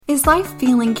Is life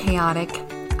feeling chaotic?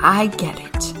 I get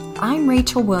it. I'm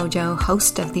Rachel Wojo,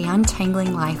 host of the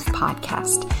Untangling Life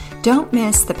podcast. Don't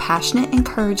miss the passionate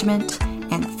encouragement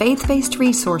and faith-based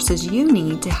resources you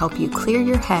need to help you clear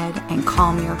your head and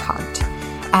calm your heart.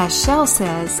 As Shell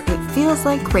says, it feels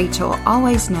like Rachel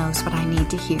always knows what I need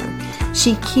to hear.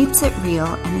 She keeps it real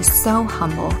and is so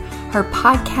humble. Her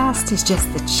podcast is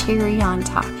just the cherry on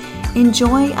top.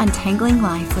 Enjoy Untangling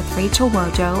Life with Rachel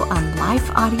Wojo on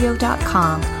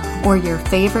lifeaudio.com or your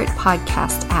favorite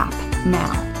podcast app now.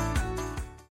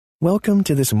 Welcome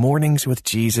to this Mornings with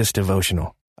Jesus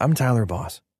devotional. I'm Tyler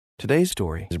Boss. Today's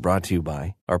story is brought to you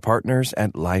by our partners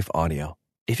at Life Audio.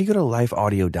 If you go to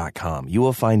lifeaudio.com, you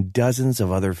will find dozens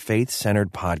of other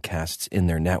faith-centered podcasts in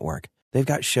their network. They've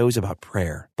got shows about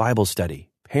prayer, Bible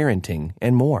study, parenting,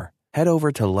 and more. Head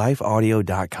over to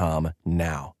lifeaudio.com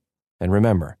now. And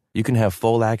remember, you can have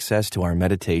full access to our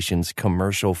meditations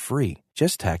commercial-free.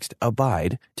 Just text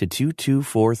ABIDE to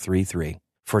 22433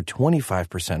 for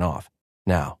 25% off.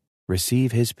 Now,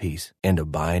 receive His peace and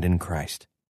abide in Christ.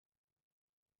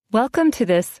 Welcome to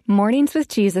this Mornings with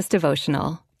Jesus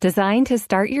devotional, designed to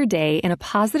start your day in a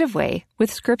positive way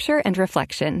with scripture and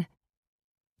reflection.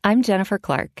 I'm Jennifer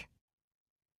Clark.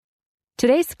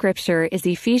 Today's scripture is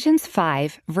Ephesians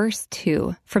 5, verse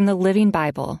 2 from the Living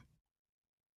Bible.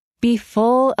 Be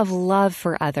full of love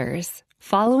for others,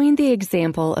 following the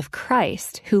example of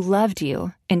Christ, who loved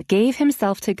you and gave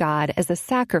himself to God as a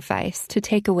sacrifice to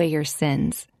take away your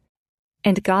sins.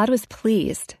 And God was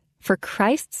pleased, for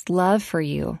Christ's love for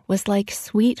you was like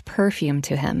sweet perfume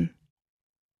to him.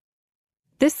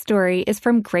 This story is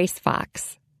from Grace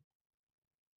Fox.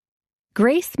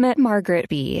 Grace met Margaret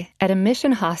B. at a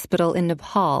mission hospital in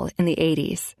Nepal in the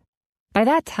 80s. By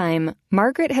that time,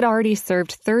 Margaret had already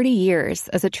served 30 years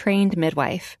as a trained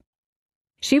midwife.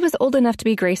 She was old enough to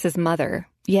be Grace's mother,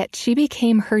 yet she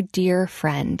became her dear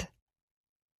friend.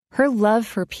 Her love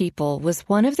for people was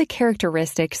one of the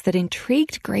characteristics that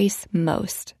intrigued Grace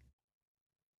most.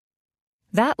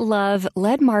 That love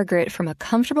led Margaret from a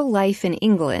comfortable life in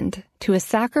England to a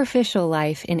sacrificial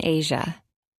life in Asia.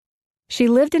 She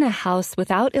lived in a house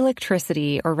without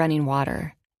electricity or running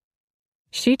water.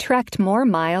 She trekked more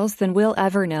miles than we'll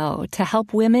ever know to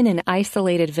help women in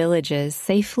isolated villages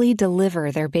safely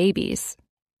deliver their babies.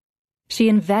 She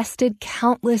invested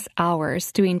countless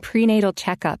hours doing prenatal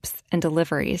checkups and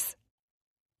deliveries.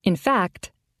 In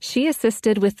fact, she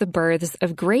assisted with the births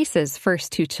of Grace's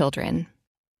first 2 children.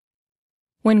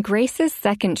 When Grace's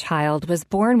second child was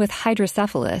born with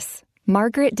hydrocephalus,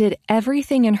 Margaret did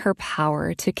everything in her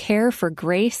power to care for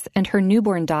Grace and her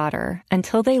newborn daughter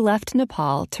until they left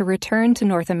Nepal to return to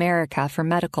North America for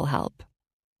medical help.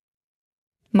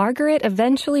 Margaret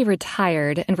eventually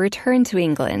retired and returned to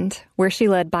England, where she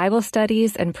led Bible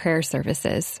studies and prayer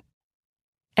services.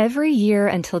 Every year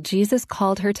until Jesus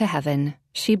called her to heaven,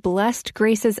 she blessed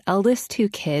Grace's eldest 2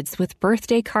 kids with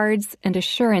birthday cards and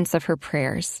assurance of her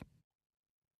prayers.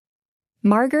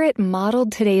 Margaret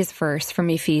modeled today's verse from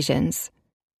Ephesians.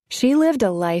 She lived a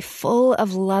life full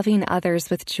of loving others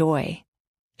with joy.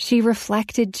 She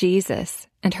reflected Jesus,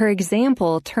 and her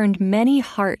example turned many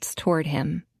hearts toward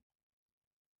him.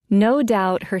 No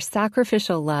doubt her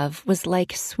sacrificial love was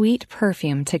like sweet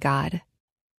perfume to God.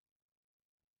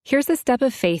 Here's a step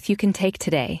of faith you can take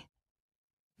today.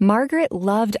 Margaret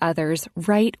loved others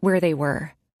right where they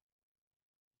were.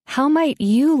 How might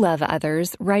you love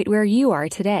others right where you are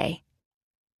today?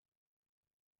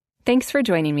 Thanks for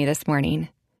joining me this morning.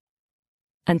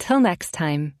 Until next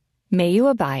time, may you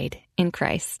abide in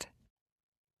Christ.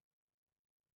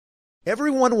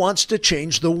 Everyone wants to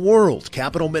change the world.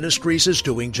 Capital Ministries is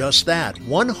doing just that,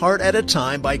 one heart at a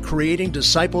time, by creating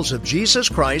disciples of Jesus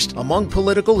Christ among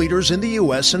political leaders in the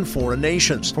U.S. and foreign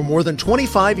nations. For more than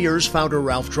 25 years, founder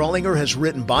Ralph Drollinger has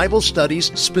written Bible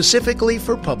studies specifically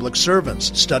for public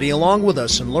servants. Study along with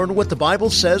us and learn what the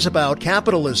Bible says about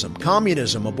capitalism,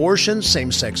 communism, abortion,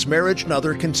 same-sex marriage, and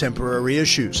other contemporary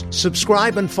issues.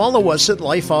 Subscribe and follow us at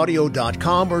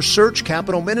lifeaudio.com or search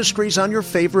Capital Ministries on your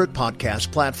favorite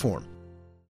podcast platform.